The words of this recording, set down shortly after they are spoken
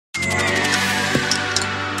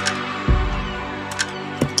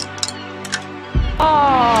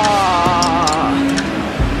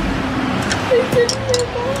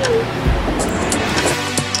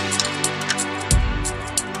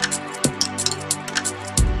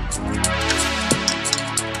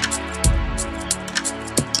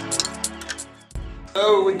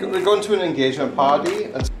we're going to an engagement party.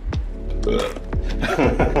 And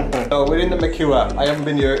so we're in the Mercure. I haven't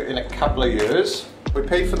been here in a couple of years. We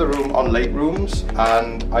paid for the room on late rooms,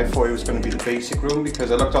 and I thought it was going to be the basic room because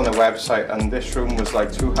I looked on the website and this room was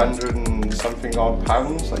like 200 and something odd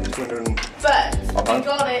pounds, like 200 and... But we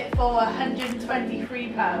got it for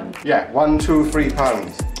 £123. Yeah,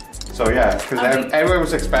 £123. So yeah, because everywhere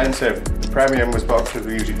was expensive. The premium was booked because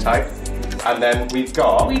we usually type. And then we've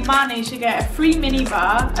got... We managed to get a free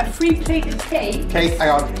minibar, a free plate of cake. Cake, hang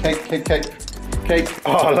on, cake.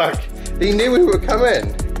 Oh look, he knew we were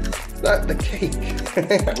coming. Look, the cake.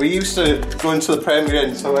 We used to go into the Premier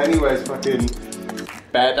Inn, so anywhere's fucking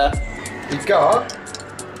better. We got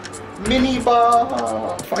mini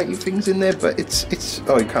bar. Fighting things in there, but it's.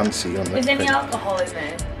 Oh, you can't see on there. Is any alcohol in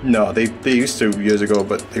there? No, they used to years ago,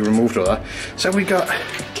 but they removed all that. So we got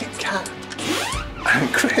Kit Kat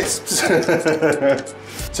and crisps.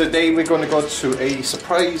 Today we're going to go to a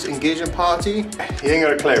surprise engagement party. You ain't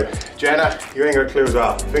got a clue. Jenna, you ain't got a clue as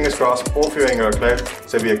well. Fingers crossed, both of you ain't got a clue.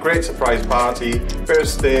 So it'll be a great surprise party.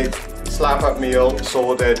 First day, slap up meal,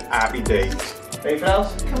 sorted, happy days. Anything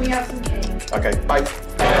else? Can we have some cake? Okay, bye.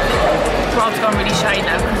 Rob's gone really shy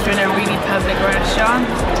now because we're in a really public restaurant.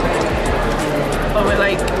 But we're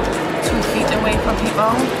like 2 feet away from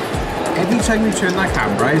people. Every time you turn that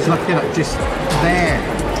camera, it's looking at just there.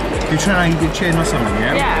 You're trying to eat your chin or something,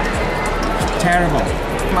 yeah? Yeah. Terrible.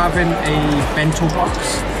 I'm having a bento box.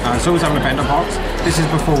 So always having a bento box. This is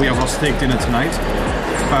before we have our steak dinner tonight.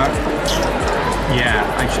 But yeah,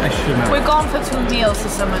 I shouldn't have. We're gone for 2 meals for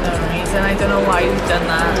some unknown reason. I don't know why we've done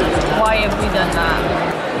that. Why have we done that?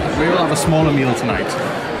 We will have a smaller meal tonight.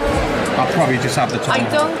 I'll probably just have the top. I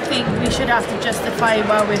don't think we should have to justify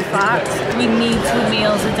why we're fat. We need 2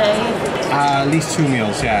 meals a day. At least 2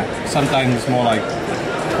 meals, yeah. Sometimes more like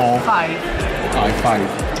 4. 5. 5.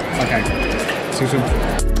 Okay. See you soon.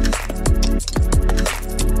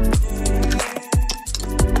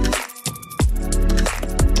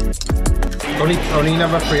 Only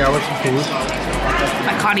another 3 hours of food. I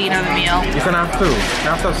can't eat another meal. You're gonna have to. You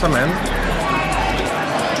have to have some in.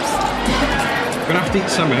 You're gonna have to eat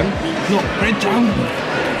some in. No, right down.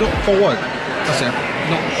 Look forward. That's it.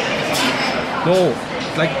 No.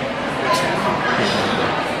 Like.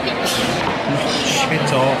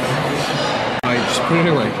 Shit off. Right, just put it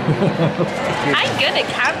away. I'm good at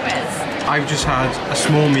cameras. I've just had a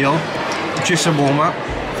small meal. Just a warm up.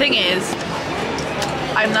 Thing is,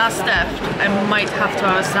 I'm not stuffed. I might have to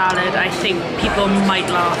have a salad. I think people might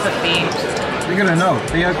laugh at me. You're gonna know.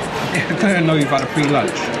 You're gonna know you've had a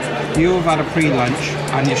pre-lunch. You've had a pre-lunch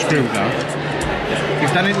and you're screwed now.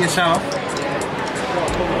 You've done it yourself.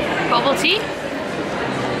 Bubble tea?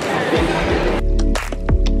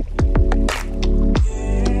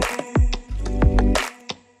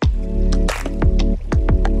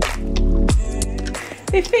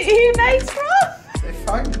 They fit you nice, Rob? They're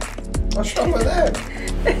fine. What's wrong with them?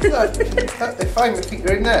 Look, they're fine, the feet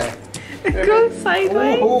are in there. Go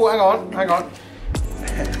sideways. Oh, hang on.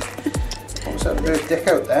 What's that bit of dick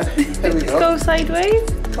out there? There we go. Go sideways.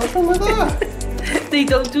 What's wrong with that? They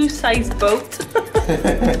don't do size boat.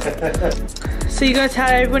 So you're gonna tell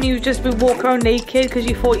everyone you've just been walking around naked because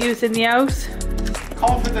you thought you was in the house?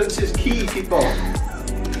 Confidence is key, people.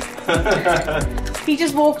 He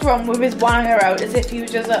just walked around with his wanger out as if he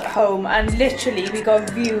was just at home, and literally we got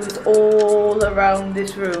views all around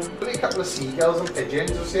this room. A couple of seagulls and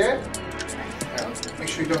pigeons was here. Make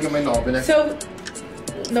sure you don't get my knob in it. So,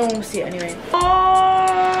 no one will see it anyway.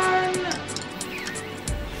 On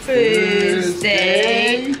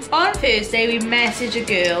Thursday, we messaged a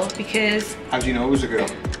girl because... How do you know it was a girl?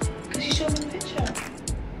 Because she showed me the picture.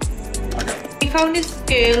 Okay. We found this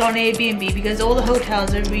girl on Airbnb because all the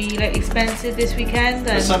hotels are really like expensive this weekend.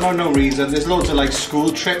 For somehow no reason. There's loads of like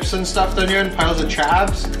school trips and stuff down here and piles of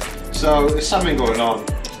chavs. So there's something going on.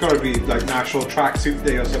 It's got to be like National Tracksuit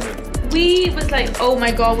Day or something. We was like, oh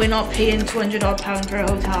my god, we're not paying £200 odd for a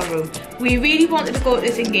hotel room. We really wanted to go to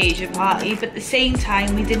this engagement party, but at the same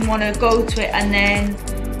time we didn't want to go to it and then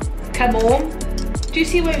come home. Do you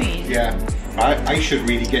see what I mean? Yeah. I should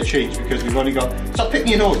really get changed because we've only got... Stop picking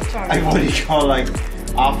your nose. Sorry. I've only got like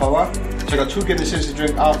half hour. So I got 2 Guinnesses to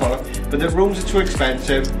drink half hour. But the rooms are too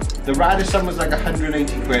expensive. The Radisson was like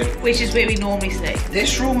 180 quid. Which is where we normally stay.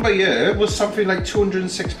 This room by here was something like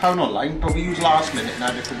 £206 online, but we used last minute and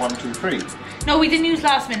had it for 123. No, we didn't use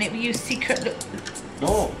last minute, we used secret...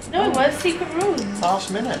 No, it was secret rooms.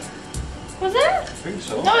 last minute. Was it? I think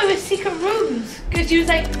so. No, it was secret rooms. Because you was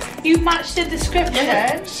like, you matched the description.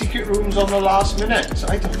 Yeah, secret rooms on the last minute. So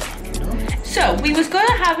I don't fucking know. So, we was going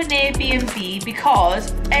to have an Airbnb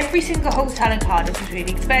because every single hotel in Cardiff was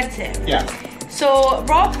really expensive. Yeah. So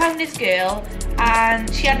Rob found this girl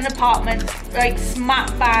and she had an apartment like smack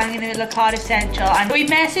bang in the middle of Cardiff Central, and we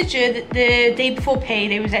messaged her the day before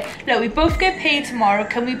payday. We said, look, we both get paid tomorrow,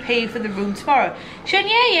 can we pay for the room tomorrow? She went,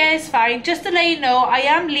 yeah, it's fine. Just to let you know, I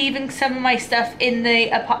am leaving some of my stuff in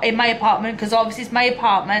my apartment, because obviously it's my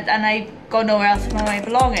apartment and I've got nowhere else to put my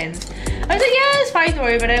belongings. I was like, yeah, it's fine, don't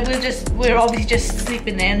worry about it. We're obviously just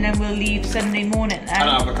sleeping there, and then we'll leave Sunday morning then. And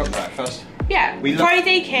have a cup of breakfast. Yeah,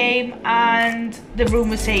 Friday came and the room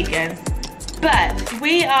was taken. But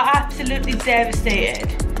we are absolutely devastated.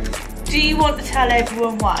 Do you want to tell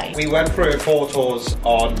everyone why? We went through photos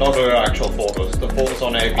on, not our actual photos, the photos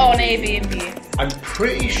on Airbnb. On Airbnb. I'm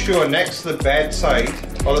pretty sure next to the bedside...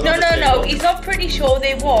 No, he's not pretty sure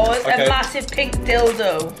there was a massive pink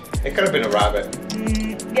dildo. It could have been a rabbit.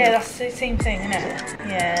 Yeah, that's the same thing, isn't it?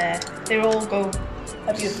 Yeah, they all go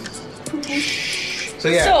abuse. So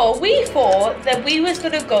yeah. So we thought that we was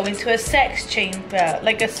gonna go into a sex chamber,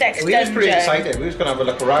 like a sex dungeon. We was pretty excited. We was gonna have a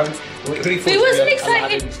look around. We wasn't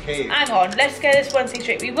excited. Hang on, let's get this one thing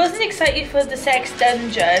straight. We wasn't excited for the sex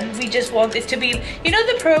dungeon. We just wanted to be, you know,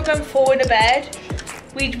 the program Four in a Bed.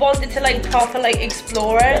 We wanted to like proper like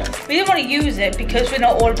explore it. Yeah. We didn't want to use it because we're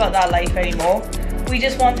not all about that life anymore. We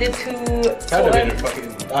just wanted to.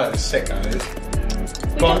 That is sick, that is.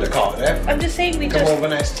 Go on to Cardiff. I'm just saying Come over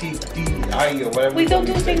an STDI or whatever. We don't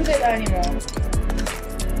do things like that anymore.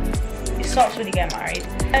 It stops when you get married.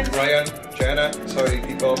 Ryan, Jenna, sorry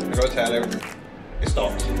people, I gotta tell you, it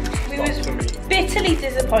stops. We was bitterly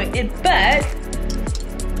disappointed, but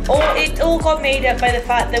it all got made up by the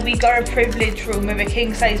fact that we got a privileged room with a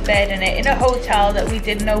king size bed in it in a hotel that we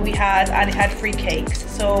didn't know we had, and it had free cakes.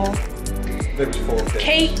 So there was 4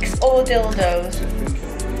 cakes or dildos.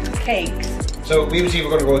 Cakes. So we was either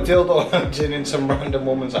going to go dildo hunting in some random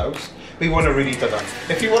woman's house. We want to really do that.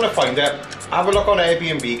 If you want to find it, have a look on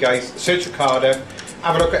Airbnb, guys. Search for Cardiff.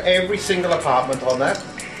 Have a look at every single apartment on there,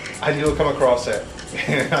 and you'll come across it.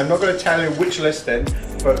 I'm not going to tell you which listing,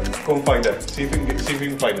 but go and find it. See if you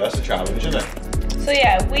can find it. That's a challenge, isn't it? So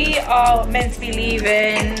yeah, we are meant to be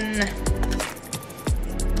leaving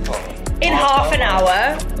in half an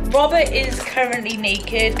hour. Robert is currently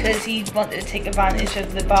naked because he wanted to take advantage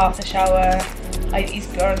of the bath and shower. He's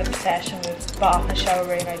got an obsession with bath and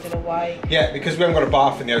showering, I don't know why. Yeah, because we haven't got a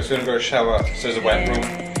bath in the house, we haven't got a shower, so there's a wet room.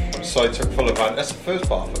 So I took full advantage. That's the first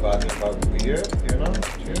bath I've had in about a year, you know?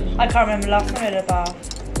 Cheers. I can't remember last time I had a bath.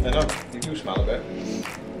 I know, you do smell a bit.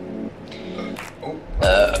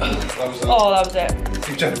 That was it.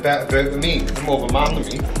 You've done a better bit than me, you're more of a man than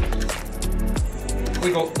me.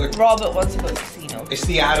 We got the... Robert wants to go to casino. It's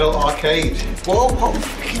the adult arcade. Whoa, what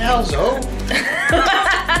fucking hell, Zoe?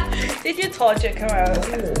 Did your torture come out?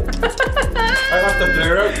 I have to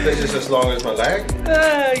blur out this is as long as my leg.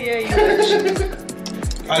 Oh, yeah, you wish.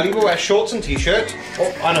 I'll either wear shorts and t-shirt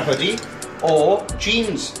and a hoodie, or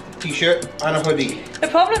jeans, t-shirt and a hoodie. The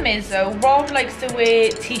problem is though, Rob likes to wear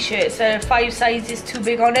t-shirts that are 5 sizes too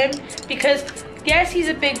big on him, because yes, he's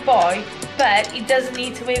a big boy, but he doesn't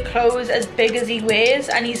need to wear clothes as big as he wears,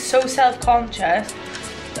 and he's so self-conscious.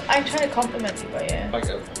 I'm trying to compliment you by you. Thank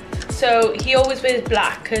you. So he always wears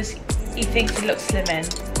black because he thinks he looks slim in,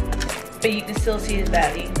 but you can still see his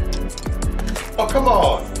belly. Oh, come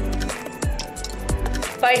on.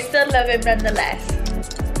 But I still love him nonetheless.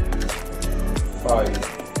 Bye.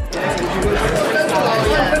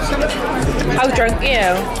 How drunk are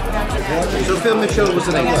you? So film the show was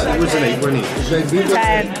an 8. It was an 8, wasn't it?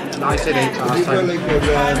 10. I said 8 last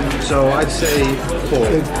time. So I'd say 4.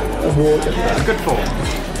 A good 4.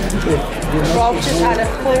 Rob just had a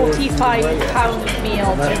 £45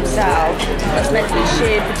 meal to himself. That's meant to be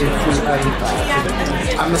shared between 2 people.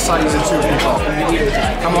 I'm the size of 2 people.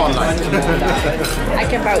 Come on, like. I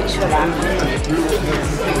can vouch for that.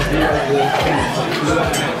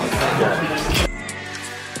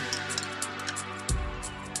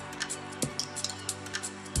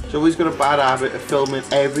 So he's got a bad habit of filming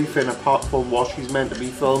everything apart from what she's meant to be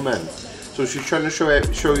filming. So she's trying to show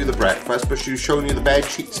you the breakfast, but she's showing you the bed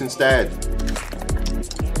sheets instead.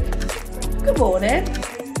 Good morning.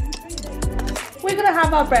 We're gonna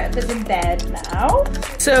have our breakfast in bed now.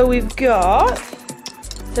 So we've got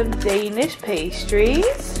some Danish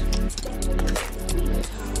pastries,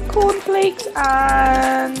 cornflakes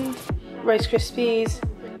and Rice Krispies,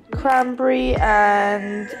 cranberry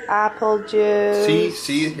and apple juice.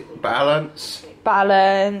 See, balance.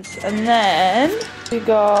 Balance, and then we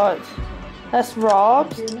got, that's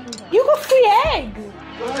Rob's. You got 3 eggs!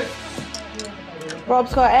 What?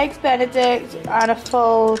 Rob's got eggs Benedict and a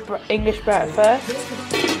full English breakfast.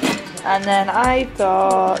 And then I've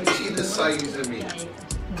got... See the size of me.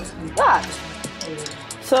 that.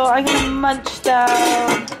 So I'm gonna munch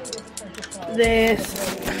down this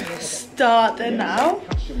starter now.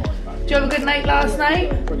 Did you have a good night last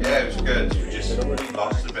night? Yeah, it was good. We just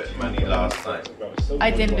lost a bit of money last night.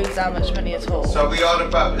 I didn't lose that much money at all. So we are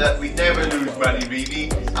about that. We never lose money, really.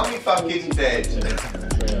 How many fucking dead?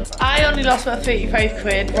 I only lost about 35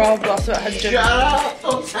 quid. Rob lost about 100. Shut up!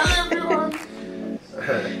 Don't tell everyone.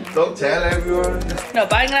 Don't tell everyone. No,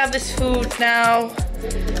 but I'm gonna have this food now,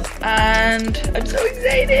 and I'm so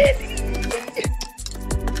excited.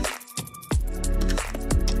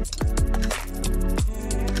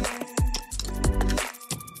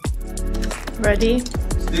 Ready?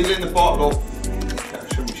 Stealing the bottle. Yeah, I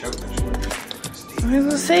shouldn't be shouting actually. I was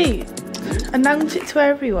gonna say, announce it to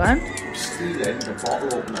everyone. Stealing the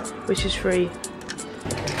bottle opener. Which is free.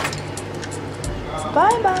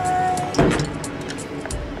 Bye bye.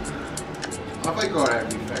 Have I got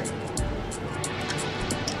everything?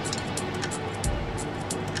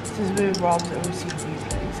 This is where Rob's OCD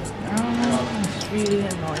plays it now. It's really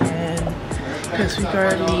annoying because we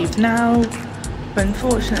gotta leave now. But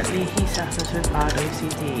unfortunately, he suffers with bad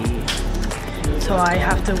OCD, so I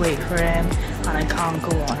have to wait for him, and I can't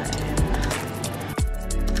go on at him.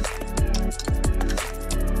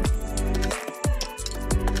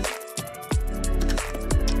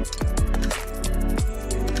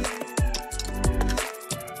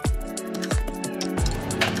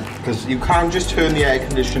 Because you can't just turn the air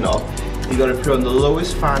conditioner off. You got to put on the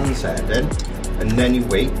lowest fan setting, and then you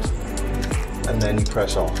wait, and then you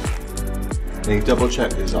press off. Then you double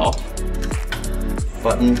check this off.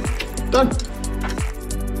 Button, done.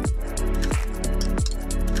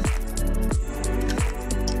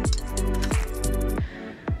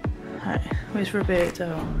 Right, where's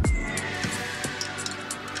Roberto?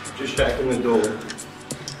 Just checking the door.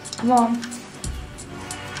 Come on.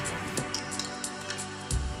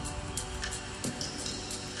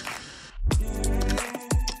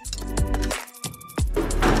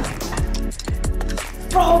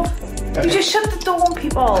 Rob, you just shut the door on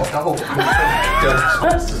people. No, as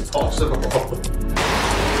fast as possible.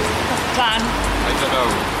 Plan. I don't know.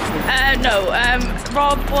 No,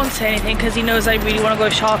 Rob won't say anything because he knows I really want to go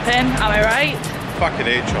shopping. Am I right? Fucking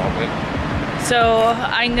hate shopping. So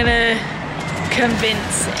I'm gonna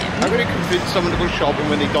convince him. I'm gonna convince someone to go shopping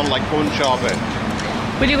when they don't like going shopping.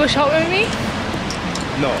 Will you go shopping with me?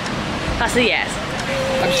 No. That's a yes.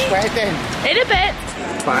 I'm sweating. In a bit.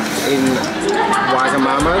 Back in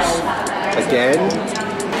Wagamama's again.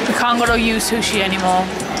 We can't go to You Sushi anymore.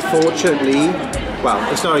 Fortunately, well,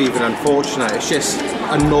 it's not even unfortunate, it's just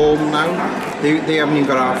a norm now. They haven't even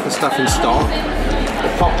got half the stuff in stock. The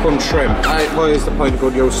popcorn shrimp. What is the point of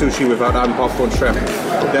going to Yo Sushi without having popcorn shrimp?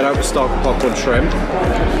 They're out of stock of popcorn shrimp.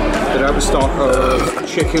 They're out of stock of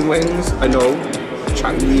chicken wings. I know.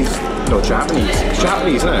 Chinese. No, Japanese. It's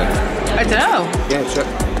Japanese, isn't it? I don't know.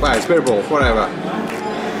 Yeah, well, it's a bit of both, whatever.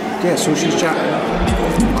 Yeah, sushi's Japanese.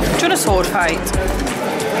 Do you want a sword fight?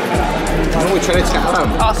 No, we're trying to tell them.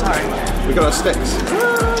 Oh, sorry. We got our sticks.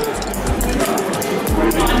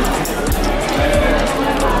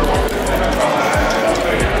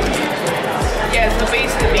 Yeah, so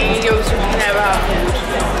basically, Yo Sushi never happened.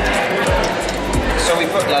 So we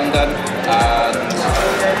put London and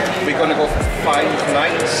we're going to go for 5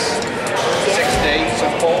 nights, 6 days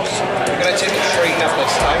of course. We're going to take the train up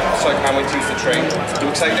this time, so I can't wait to use the train. You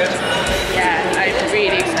excited? Yeah, I'm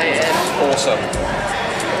really excited. Awesome.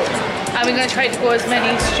 And we're going to try to go as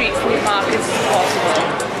many street food markets as possible.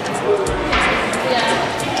 Yeah.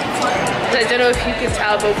 I don't know if you can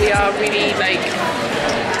tell, but we are really like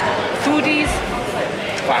foodies.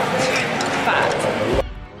 Fact. Fact.